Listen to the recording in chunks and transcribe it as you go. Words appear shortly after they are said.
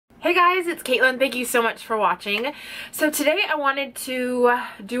Hey guys, it's Caitlin. Thank you so much for watching. So today I wanted to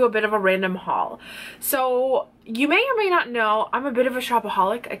do a bit of a random haul. So you may or may not know, I'm a bit of a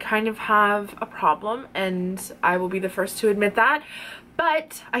shopaholic. I kind of have a problem and I will be the first to admit that.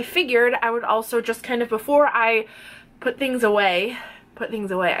 But I figured I would also just kind of, before I put things away,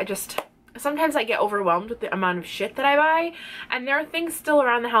 sometimes I get overwhelmed with the amount of shit that I buy, and there are things still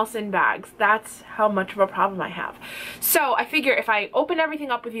around the house in bags. That's how much of a problem I have. So I figure if I open everything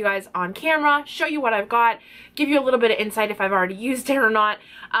up with you guys on camera, show you what I've got, give you a little bit of insight if I've already used it or not,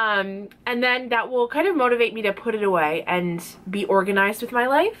 and then that will kind of motivate me to put it away and be organized with my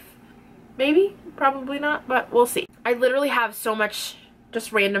life. Maybe, probably not, but we'll see. I literally have so much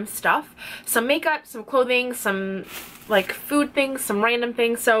just random stuff. Some makeup, some clothing, some like food things, some random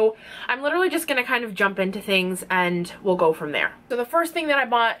things. So I'm literally just gonna kind of jump into things and we'll go from there. So the first thing that I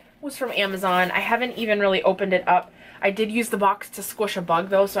bought was from Amazon. I haven't even really opened it up. I did use the box to squish a bug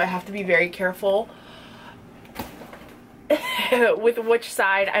though, so I have to be very careful with which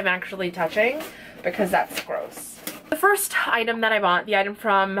side I'm actually touching because that's gross. The first item that I bought, the item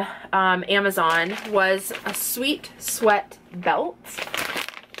from Amazon, was a Sweet Sweat belt.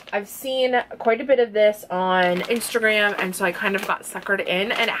 I've seen quite a bit of this on Instagram, and so I kind of got suckered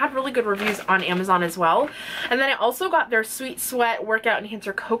in, and it had really good reviews on Amazon as well. And then I also got their Sweet Sweat Workout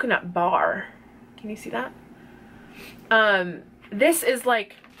Enhancer Coconut Bar. Can you see that? This is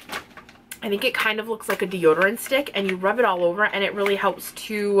like, I think it kind of looks like a deodorant stick, and you rub it all over, and it really helps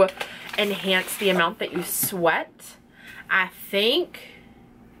to enhance the amount that you sweat. I think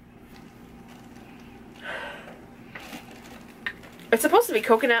it's supposed to be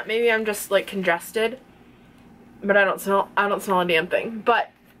coconut. Maybe I'm just like congested, but I don't smell a damn thing.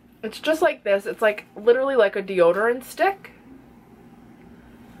 But it's just like this. It's like literally like a deodorant stick,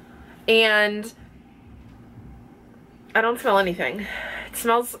 and I don't smell anything. It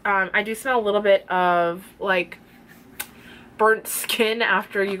smells, I do smell a little bit of like burnt skin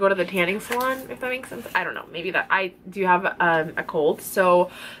after you go to the tanning salon, if that makes sense. I don't know, maybe that, I do have a cold, so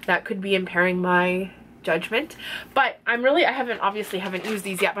that could be impairing my judgment. But I'm really, obviously haven't used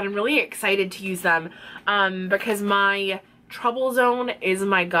these yet, but I'm really excited to use them because my trouble zone is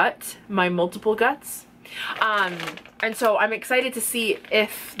my gut, my multiple guts. And so I'm excited to see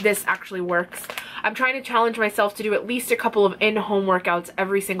if this actually works. I'm trying to challenge myself to do at least a couple of in-home workouts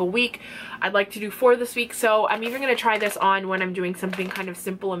every single week. I'd like to do 4 this week, so I'm even going to try this on when I'm doing something kind of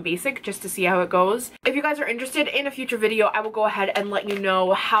simple and basic just to see how it goes. If you guys are interested in a future video, I will go ahead and let you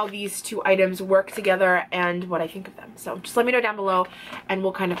know how these two items work together and what I think of them. So just let me know down below and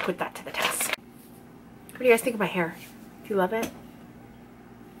we'll kind of put that to the test. What do you guys think of my hair? Do you love it?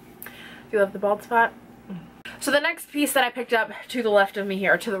 Do you love the bald spot? So the next piece that I picked up to the left of me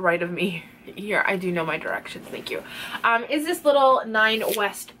here, or to the right of me here, I do know my directions, thank you, is this little 9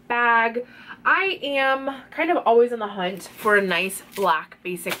 West bag. I am kind of always on the hunt for a nice black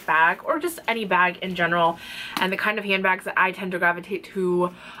basic bag, or just any bag in general, and the kind of handbags that I tend to gravitate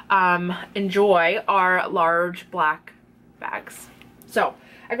to enjoy are large black bags. So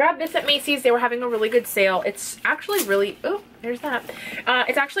I grabbed this at Macy's. They were having a really good sale. It's actually really, oh, there's that.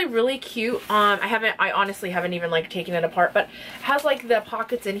 It's actually really cute. I honestly haven't even like taken it apart, but it has like the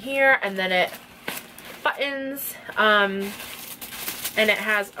pockets in here, and then it buttons, and it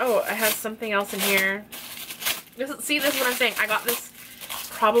has, oh, it has something else in here. See, this is what I'm saying. I got this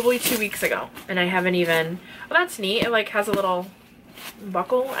probably 2 weeks ago, and I haven't even, well, that's neat. It like has a little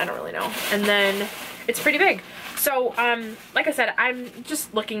buckle. I don't really know. And then it's pretty big. So, like I said, I'm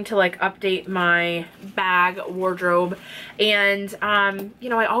just looking to like update my bag wardrobe, and, you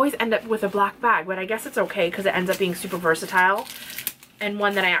know, I always end up with a black bag, but I guess it's okay because it ends up being super versatile and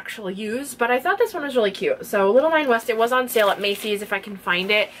one that I actually use. But I thought this one was really cute. So Little 9 West, it was on sale at Macy's if I can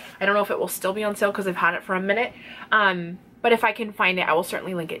find it. I don't know if it will still be on sale because I've had it for a minute, but if I can find it, I will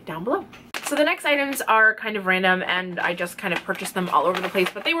certainly link it down below. So the next items are kind of random, and I just kind of purchased them all over the place,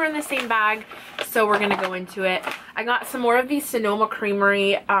 but they were in the same bag, so we're gonna go into it. I got some more of these Sonoma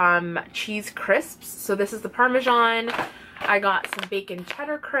Creamery cheese crisps. So this is the Parmesan. I got some bacon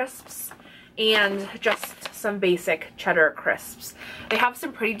cheddar crisps and just some basic cheddar crisps. They have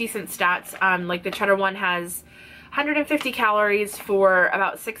some pretty decent stats. Like the cheddar one has 150 calories for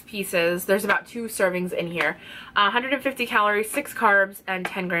about 6 pieces. There's about 2 servings in here. 150 calories, 6 carbs, and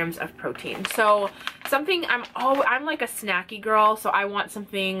 10 grams of protein. So something, I'm like a snacky girl, so I want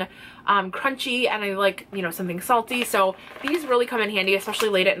something crunchy, and I like, you know, something salty. So these really come in handy, especially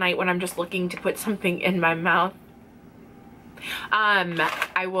late at night when I'm just looking to put something in my mouth.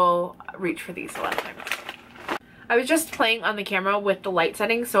 I will reach for these a lot of times. I was just playing on the camera with the light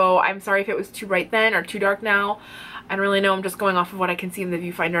setting, so I'm sorry if it was too bright then or too dark now. I don't really know, I'm just going off of what I can see in the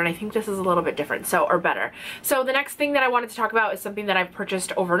viewfinder, and I think this is a little bit different, so, or better. So the next thing that I wanted to talk about is something that I've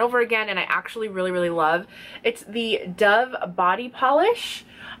purchased over and over again, and I actually really, really love. It's the Dove body polish.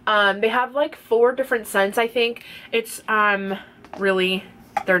 They have like 4 different scents, I think. It's, really,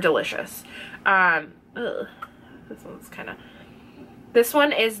 they're delicious. This one's kind of, this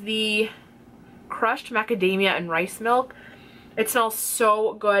one is the crushed macadamia and rice milk. It smells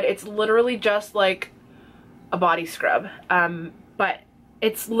so good. It's literally just like a body scrub, but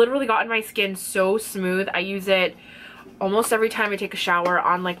it's literally gotten my skin so smooth. I use it almost every time I take a shower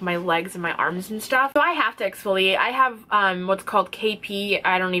on like my legs and my arms and stuff. So I have to exfoliate. I have what's called KP.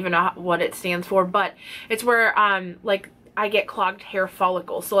 I don't even know what it stands for, but it's where like I get clogged hair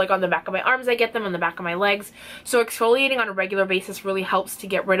follicles. So like on the back of my arms I get them, on the back of my legs. So exfoliating on a regular basis really helps to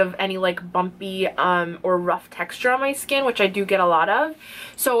get rid of any like bumpy or rough texture on my skin, which I do get a lot of.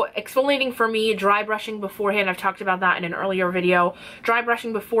 So exfoliating for me, dry brushing beforehand, I've talked about that in an earlier video. Dry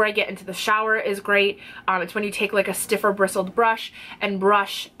brushing before I get into the shower is great. It's when you take like a stiffer bristled brush and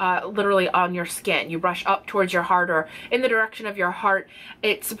brush literally on your skin. You brush up towards your heart or in the direction of your heart.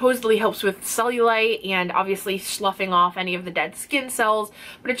 It supposedly helps with cellulite and obviously sloughing off any of the dead skin cells,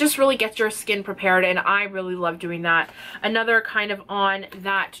 but it just really gets your skin prepared, and I really love doing that. Another kind of on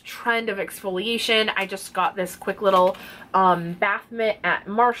that trend of exfoliation, I just got this quick little bath mitt at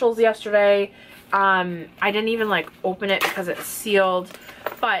Marshall's yesterday. I didn't even like open it because it's sealed,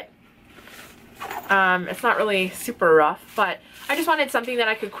 but it's not really super rough, but I just wanted something that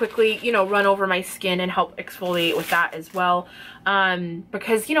I could quickly, you know, run over my skin and help exfoliate with that as well.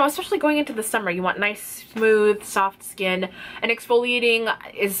 Because, you know, especially going into the summer, you want nice, smooth, soft skin, and exfoliating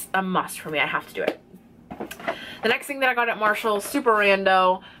is a must for me. I have to do it. The next thing that I got at Marshall, super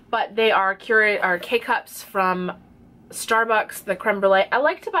rando, but they are K-Cups from Starbucks, the Crème Brule. I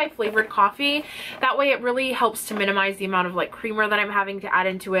like to buy flavored coffee. That way it really helps to minimize the amount of like creamer that I'm having to add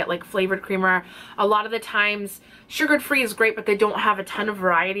into it, like flavored creamer. A lot of the times sugared free is great, but they don't have a ton of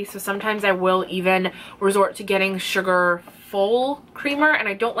variety, so sometimes I will even resort to getting sugar full creamer, and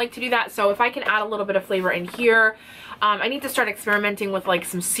I don't like to do that. So if I can add a little bit of flavor in here, I need to start experimenting with like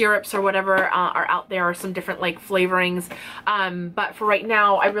some syrups or whatever are out there, or some different like flavorings. But for right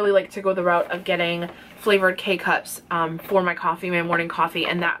now, I really like to go the route of getting flavored K-Cups for my coffee, my morning coffee,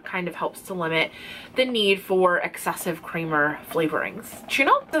 and that kind of helps to limit the need for excessive creamer flavorings. You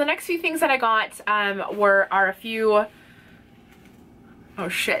know? So the next few things that I got are a few, oh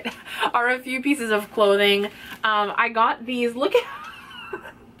shit, are a few pieces of clothing. I got these, look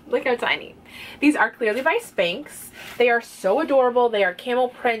look how tiny. These are clearly by Spanx. They are so adorable. They are camel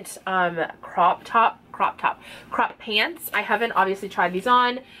print crop pants. I haven't obviously tried these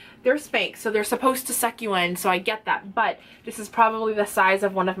on. They're Spanx, so they're supposed to suck you in, so I get that, but this is probably the size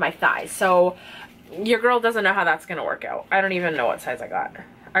of one of my thighs, so your girl doesn't know how that's gonna work out. I don't even know what size I got.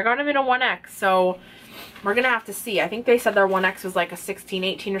 I got them in a 1X, so we're gonna have to see. I think they said their 1X was like a 16,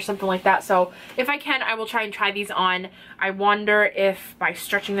 18 or something like that, so if I can, I will try and try these on. I wonder if by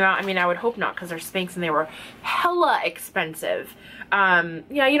stretching them out, I mean, I would hope not, because they're Spanx and they were hella expensive.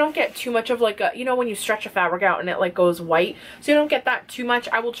 Yeah, you don't get too much of like a, you know, when you stretch a fabric out and it like goes white, so you don't get that too much.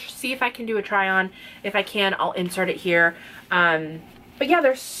 I will see if I can do a try on. If I can, I'll insert it here. But yeah,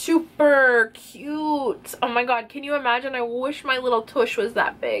 they're super cute. Oh my god, can you imagine? I wish my little tush was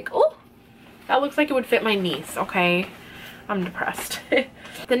that big. Oh, that looks like it would fit my niece, okay? I'm depressed.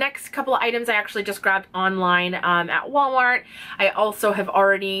 The next couple of items I actually just grabbed online at Walmart. I also have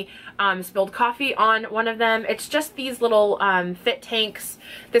already spilled coffee on one of them. It's just these little fit tanks.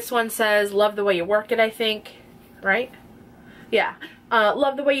 This one says, love the way you work it, I think, right? Yeah,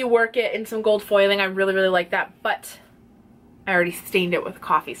 love the way you work it, in some gold foiling. I really, really like that, but I already stained it with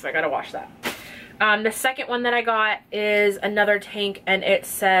coffee, so I gotta wash that. The second one that I got is another tank, and it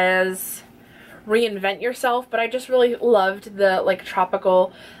says reinvent yourself, but I just really loved the like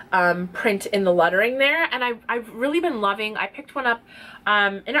tropical print in the lettering there, and I've really been loving, I picked one up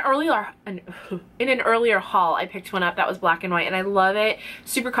in an earlier haul. I picked one up that was black and white, and I love it.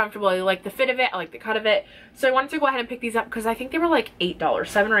 Super comfortable. I like the fit of it, I like the cut of it, so I wanted to go ahead and pick these up because I think they were like $8,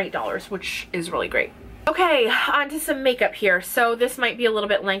 $7 or $8, which is really great. Okay, on to some makeup here. So this might be a little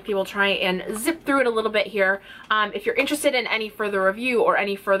bit lengthy. We'll try and zip through it a little bit here. If you're interested in any further review or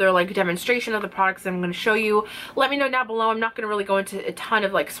any further like demonstration of the products that I'm going to show you, let me know down below. I'm not going to really go into a ton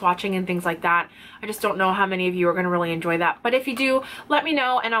of like swatching and things like that. I just don't know how many of you are going to really enjoy that. But if you do, let me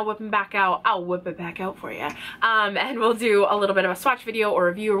know and I'll whip them back out. I'll whip it back out for you. And we'll do a little bit of a swatch video or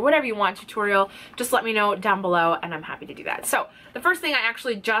review or whatever you want, tutorial. Just let me know down below and I'm happy to do that. So the first thing I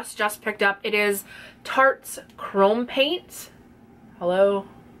actually just picked up, it is Tarte's Chrome Paint. Hello?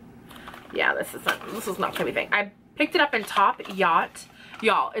 Yeah, this is not gonna be a thing. I Picked it up in Top Yacht.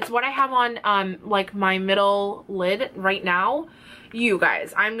 Y'all, it's what I have on like my middle lid right now. You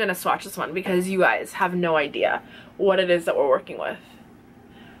guys, I'm gonna swatch this one because you guys have no idea what it is that we're working with.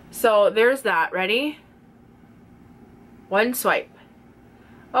 So there's that. Ready? One swipe.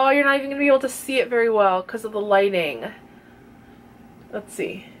 Oh, you're not even gonna be able to see it very well because of the lighting. Let's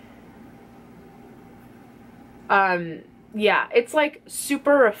see. Yeah, it's like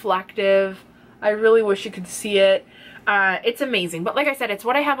super reflective. I really wish you could see it. It's amazing, but like I said, it's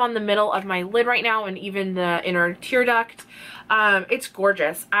what I have on the middle of my lid right now and even the inner tear duct. It's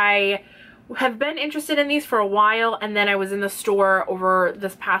gorgeous. I have been interested in these for a while, and then I was in the store over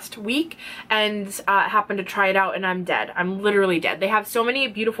this past week and happened to try it out, and I'm dead. I'm literally dead. They have so many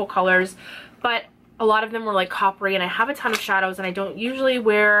beautiful colors, but a lot of them were like coppery, and I have a ton of shadows, and I don't usually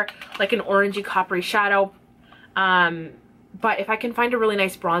wear like an orangey coppery shadow. But if I can find a really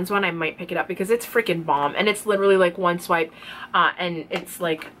nice bronze one, I might pick it up because it's freaking bomb, and it's literally like one swipe, and it's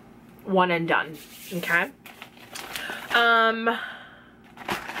like one and done. Okay.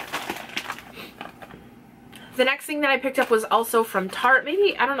 The next thing that I picked up was also from Tarte.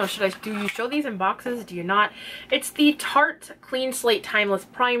 Maybe, I don't know, do you show these in boxes? Do you not? It's the Tarte Clean Slate Timeless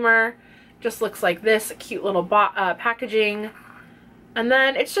Primer. Just looks like this, cute little packaging. And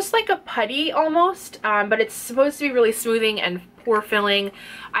then it's just like a putty almost, but it's supposed to be really smoothing and pore filling.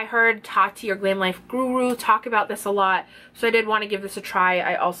 I heard Tati, or Glam Life Guru, talk about this a lot, so I did want to give this a try.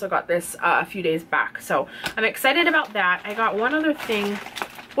 I also got this a few days back, so I'm excited about that. I got one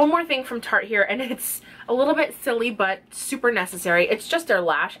more thing from Tarte here, and it's a little bit silly but super necessary. It's just their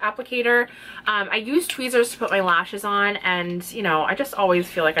lash applicator. I use tweezers to put my lashes on, and you know, I just always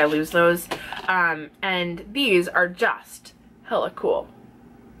feel like I lose those, and these are just hella cool.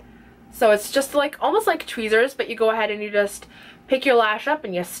 So it's just like almost like tweezers, but you go ahead and you just pick your lash up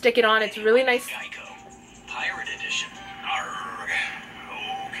and you stick it on. It's really nice. Pirate edition. Arrgh.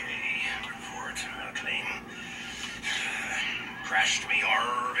 Okay. Report. Claim. Crashed me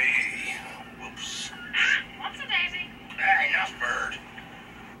RV. Whoops. Whoopsie-daisy. Enough, bird.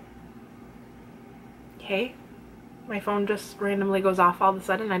 Okay. My phone just randomly goes off all of a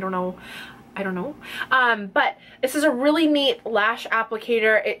sudden. I don't know. But this is a really neat lash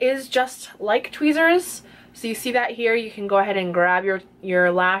applicator. It is just like tweezers. So you see that here, you can go ahead and grab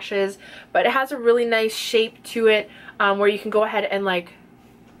your lashes, but it has a really nice shape to it, where you can go ahead and like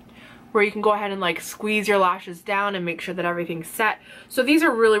squeeze your lashes down and make sure that everything's set. So these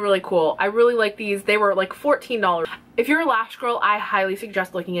are really, really cool. I really like these. They were like $14. If you're a lash girl, I highly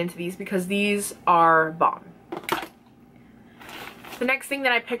suggest looking into these because these are bomb. The next thing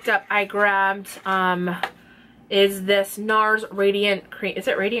that I picked up, I grabbed, is this NARS Radiant Cream. Is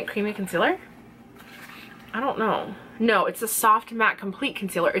it Radiant Creamy Concealer? I don't know. No, it's a Soft Matte Complete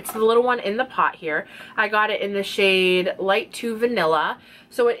Concealer. It's the little one in the pot here. I got it in the shade Light to Vanilla.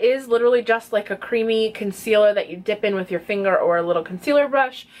 So it is literally just like a creamy concealer that you dip in with your finger or a little concealer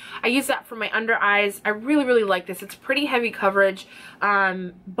brush. I use that for my under eyes. I really, really like this. It's pretty heavy coverage,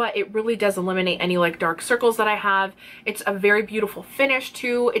 but it really does eliminate any like dark circles that I have. It's a very beautiful finish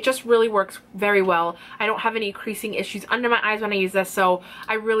too. It just really works very well. I don't have any creasing issues under my eyes when I use this, so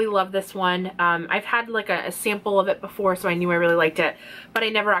I really love this one. I've had like a sample of it before, so I knew I really liked it, but I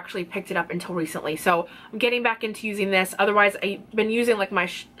never actually picked it up until recently. So I'm getting back into using this. Otherwise, I've been using like my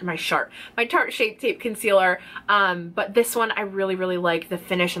Tarte Shape Tape Concealer, but this one I really, really like the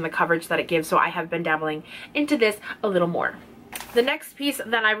finish and the coverage that it gives, so I have been dabbling into this a little more. The next piece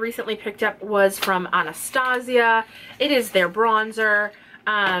that I recently picked up was from Anastasia. It is their bronzer.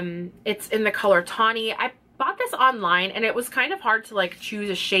 It's in the color Tawny. I bought this online and it was kind of hard to like choose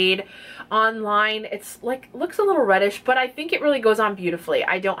a shade online. It's like looks a little reddish, but I think it really goes on beautifully.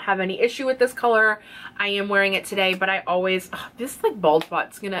 I don't have any issue with this color. I am wearing it today, but I always this like bald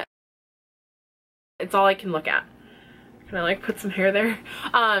spot's gonna, it's all I can look at. Can I like put some hair there?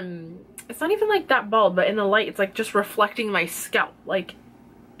 It's not even like that bald, but in the light it's like just reflecting my scalp. Like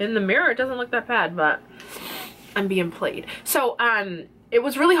in the mirror it doesn't look that bad, but I'm being played. So it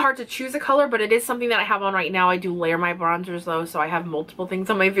was really hard to choose a color, but it is something that I have on right now. I do layer my bronzers though, so I have multiple things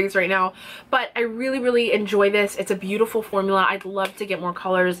on my face right now. But I really, really enjoy this. It's a beautiful formula. I'd love to get more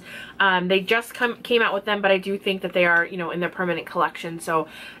colors. They just came out with them, but I do think that they are, you know, in their permanent collection. So,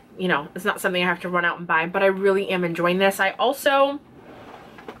 you know, it's not something I have to run out and buy, but I really am enjoying this. I also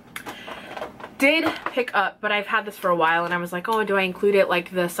did pick up, but I've had this for a while and I was like, oh, do I include it,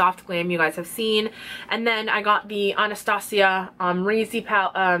 like the soft glam you guys have seen? And then I got the Anastasia Reezy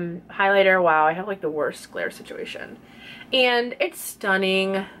highlighter. Wow, I have like the worst glare situation, and it's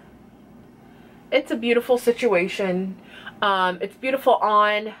stunning. It's a beautiful situation. It's beautiful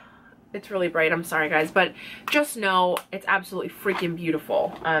on. It's really bright, I'm sorry guys, but just know it's absolutely freaking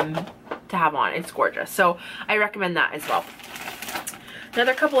beautiful to have on. It's gorgeous, so I recommend that as well.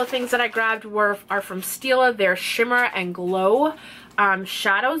 Another couple of things that I grabbed are from Stila. They're Shimmer and Glow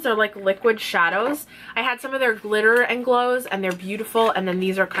shadows. They're like liquid shadows. I had some of their glitter and glows and they're beautiful, and then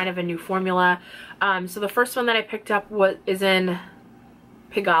these are kind of a new formula. So the first one that I picked up is in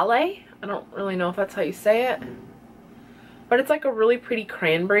Pigale. I don't really know if that's how you say it, but it's like a really pretty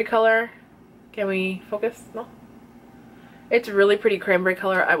cranberry color. Can we focus? No? It's a really pretty cranberry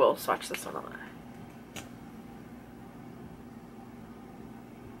color. I will swatch this one on.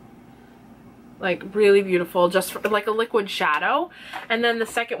 Like really beautiful, just for like a liquid shadow. And then the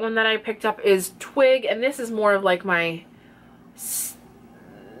second one that I picked up is Twig, and this is more of like my signature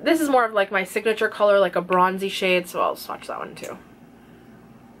color, like a bronzy shade, so I'll swatch that one too.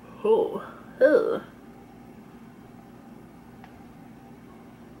 Oh, ugh.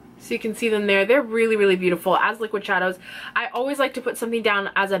 So you can see them there. They're really, really beautiful as liquid shadows. I always like to put something down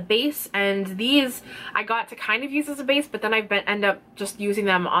as a base, and these I got to kind of use as a base, but then end up just using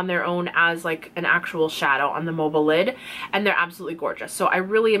them on their own as like an actual shadow on the mobile lid, and they're absolutely gorgeous. So I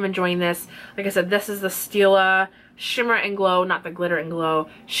really am enjoying this. Like I said, this is the Stila Shimmer and Glow, not the Glitter and Glow,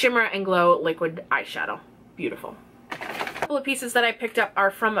 Shimmer and Glow liquid eyeshadow. Beautiful. A couple of pieces that I picked up are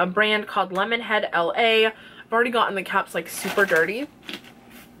from a brand called Lemonhead LA. I've already gotten the caps like super dirty.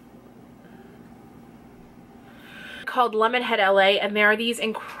 Called Lemonhead LA, and there are these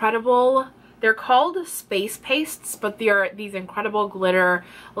incredible, they're called space pastes, but they are these incredible glitter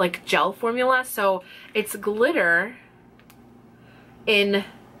like gel formula. So it's glitter in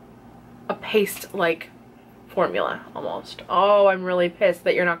a paste like formula almost. Oh, I'm really pissed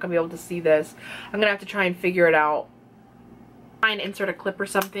that you're not gonna be able to see this. I'm gonna have to try and figure it out. Try and insert a clip or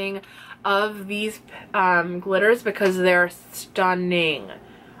something of these glitters because they're stunning.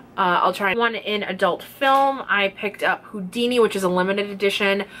 I'll try one in adult film. I picked up Houdini, which is a limited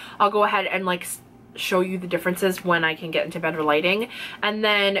edition. I'll go ahead and like show you the differences when I can get into better lighting. And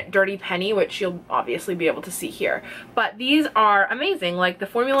then Dirty Penny, which you'll obviously be able to see here. But these are amazing. Like the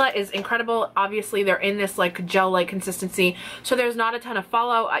formula is incredible. Obviously they're in this like gel-like consistency, so there's not a ton of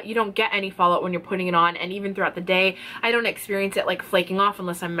fallout. You don't get any fallout when you're putting it on, and even throughout the day I don't experience it like flaking off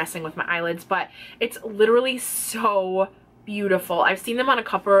unless I'm messing with my eyelids. But it's literally so beautiful. I've seen them on a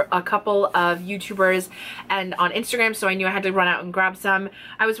couple of YouTubers and on Instagram, so I knew I had to run out and grab some.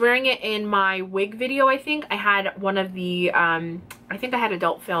 I was wearing it in my wig video. I think I had one of the I think I had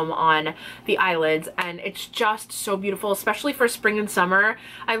adult film on the eyelids, and it's just so beautiful, especially for spring and summer.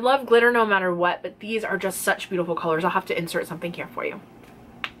 I love glitter no matter what, but these are just such beautiful colors. I'll have to insert something here for you.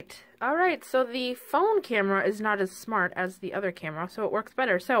 Alright, so the phone camera is not as smart as the other camera, so it works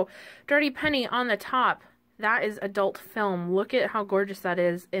better. So Dirty Penny on the top, that is adult film. Look at how gorgeous that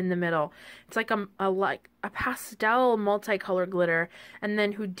is in the middle. It's like a pastel multicolor glitter, and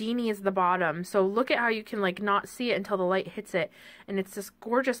then Houdini is the bottom. So look at how you can like not see it until the light hits it, and it's this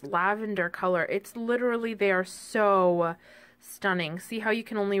gorgeous lavender color. It's literally, they are so stunning. See how you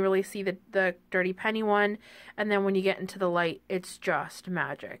can only really see the Dirty Penny one, and then when you get into the light, it's just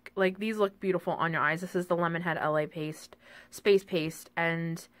magic. Like these look beautiful on your eyes. This is the Lemonhead LA paste, space paste,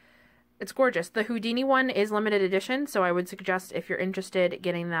 and it's gorgeous. The Houdini one is limited edition, so I would suggest if you're interested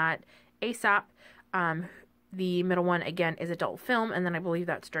getting that ASAP. The middle one, again, is adult film, and then I believe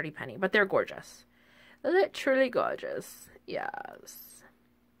that's Dirty Penny. But they're gorgeous. Literally gorgeous. Yes.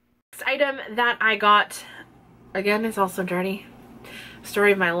 Next item that I got, again, is also dirty.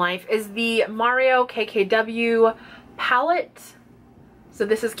 Story of my life, is the Mario KKW palette. So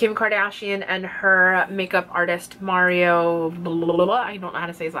this is Kim Kardashian and her makeup artist Mario blah, blah, blah, I don't know how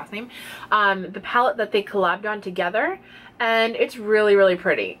to say his last name. The palette that they collabed on together, and it's really, really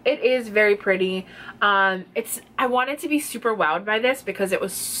pretty. It is very pretty. I wanted to be super wowed by this because it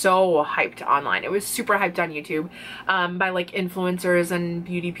was so hyped online. It was super hyped on YouTube by like influencers and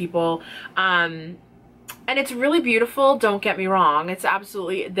beauty people. And it's really beautiful, don't get me wrong. It's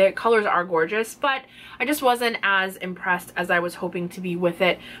absolutely, the colors are gorgeous, but I just wasn't as impressed as I was hoping to be with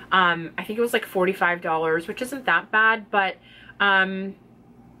it. I think it was like $45, which isn't that bad, but I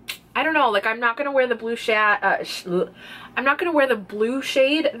don't know, like I'm not gonna wear the blue shade, I'm not gonna wear the blue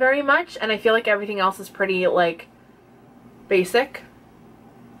shade very much, and I feel like everything else is pretty like basic.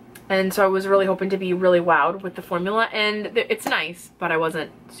 And so I was really hoping to be really wowed with the formula, and it's nice, but I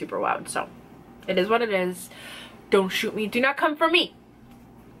wasn't super wowed, so it is what it is. Don't shoot me. Do not come for me.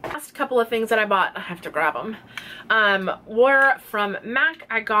 Last couple of things that I bought, I have to grab them, were from MAC.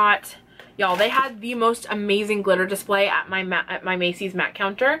 I got, y'all, they had the most amazing glitter display at my Macy's MAC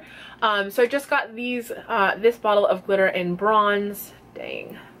counter. So I just got these, this bottle of glitter in bronze.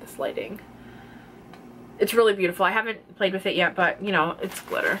 Dang, this lighting. It's really beautiful. I haven't played with it yet, but you know, it's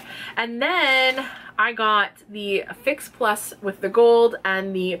glitter. And then I got the Fix Plus with the gold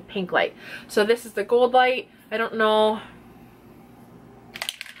and the pink light. So this is the gold light. I don't know.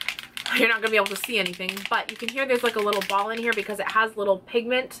 You're not gonna be able to see anything, but you can hear there's like a little ball in here because it has little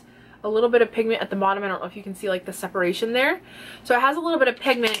pigment, a little bit of pigment at the bottom. I don't know if you can see like the separation there. So it has a little bit of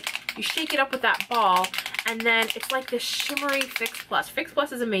pigment. You shake it up with that ball, and then it's like this shimmery Fix Plus. Fix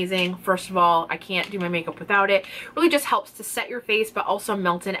Plus is amazing. First of all, I can't do my makeup without it. It really just helps to set your face, but also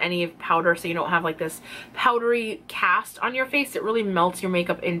melt in any powder so you don't have like this powdery cast on your face. It really melts your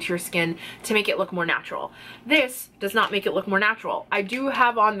makeup into your skin to make it look more natural. This does not make it look more natural. I do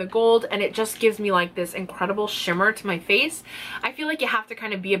have on the gold, and it just gives me like this incredible shimmer to my face. I feel like you have to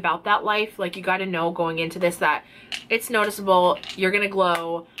kind of be about that life. Like, you got to know going into this that it's noticeable, you're gonna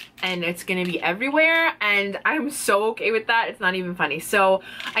glow, and it's gonna be everywhere, and I'm so okay with that. It's not even funny. So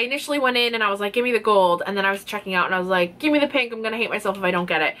I initially went in and I was like, give me the gold, and then I was checking out and I was like, give me the pink. I'm gonna hate myself if I don't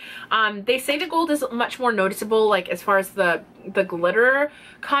get it. They say the gold is much more noticeable, like as far as the glitter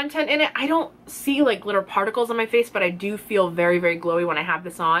content in it. I don't see like glitter particles on my face, but I do feel very, very glowy when I have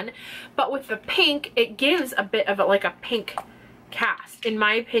this on. But with the pink, it gives a bit of like a pink cast. In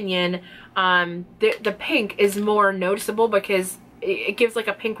my opinion, the pink is more noticeable because it gives like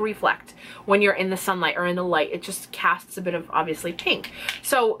a pink reflect when you're in the sunlight or in the light. It just casts a bit of obviously pink.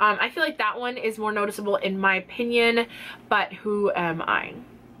 So I feel like that one is more noticeable in my opinion, but who am I?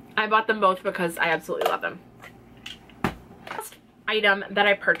 I bought them both because I absolutely love them. Last item that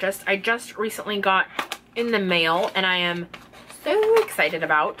I purchased, I just recently got in the mail and I am so excited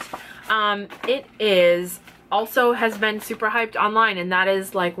about. It is also has been super hyped online, and that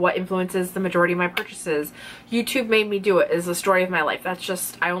is like what influences the majority of my purchases. YouTube made me do it, is the story of my life. That's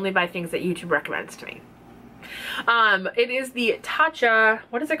just, I only buy things that YouTube recommends to me. It is the Tatcha,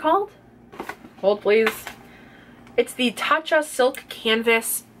 what is it called? Hold please. It's the Tatcha Silk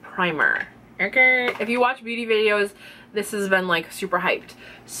Canvas Primer. Okay, if you watch beauty videos, this has been like super hyped.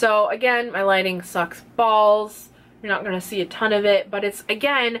 So again, my lighting sucks balls. You're not going to see a ton of it, but it's,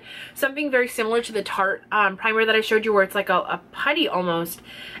 again, something very similar to the Tarte primer that I showed you, where it's like a putty almost.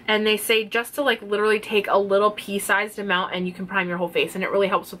 And they say just to like literally take a little pea-sized amount and you can prime your whole face, and it really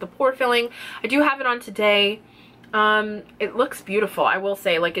helps with the pore filling. I do have it on today. It looks beautiful, I will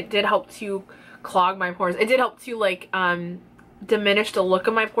say. Like, it did help to clog my pores. It did help to like diminish the look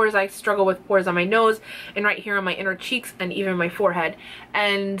of my pores. I struggle with pores on my nose and right here on my inner cheeks and even my forehead.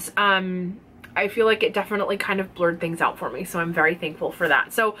 And I feel like it definitely kind of blurred things out for me, so I'm very thankful for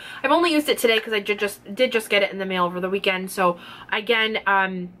that. So I've only used it today because I did just get it in the mail over the weekend. So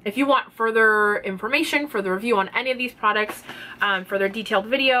again, if you want further information, further review on any of these products, further detailed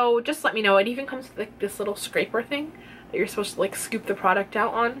video, just let me know. It even comes with like this little scraper thing that you're supposed to like scoop the product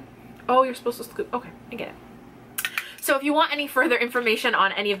out on. Oh, you're supposed to scoop. Okay, I get it. So if you want any further information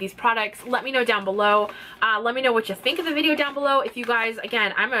on any of these products, let me know down below. Let me know what you think of the video down below. If you guys,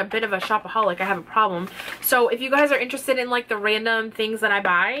 again, I'm a bit of a shopaholic. I have a problem. So if you guys are interested in like the random things that I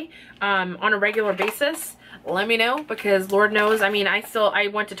buy on a regular basis, let me know, because Lord knows, I mean, I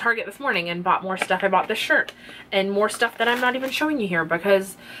went to Target this morning and bought more stuff. I bought this shirt and more stuff that I'm not even showing you here,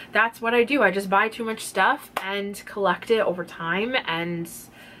 because that's what I do. I just buy too much stuff and collect it over time, and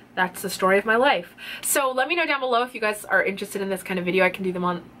that's the story of my life. So let me know down below if you guys are interested in this kind of video. I can do them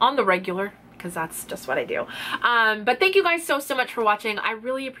on the regular, because that's just what I do. But thank you guys so much for watching. I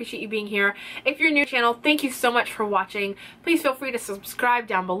really appreciate you being here. If you're new to the channel, thank you so much for watching. Please feel free to subscribe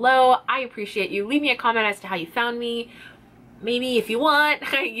down below. I appreciate you. Leave me a comment as to how you found me. Maybe if you want.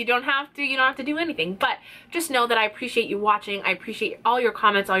 You don't have to do anything, but just know that I appreciate you watching. I appreciate all your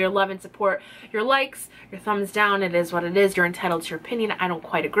comments, all your love and support, your likes, your thumbs down. It is what it is. You're entitled to your opinion. I don't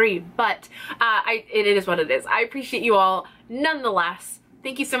quite agree, but it is what it is. I appreciate you all nonetheless.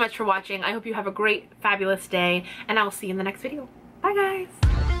 Thank you so much for watching. I hope you have a great, fabulous day, and I will see you in the next video. Bye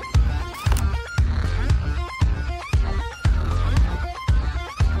guys.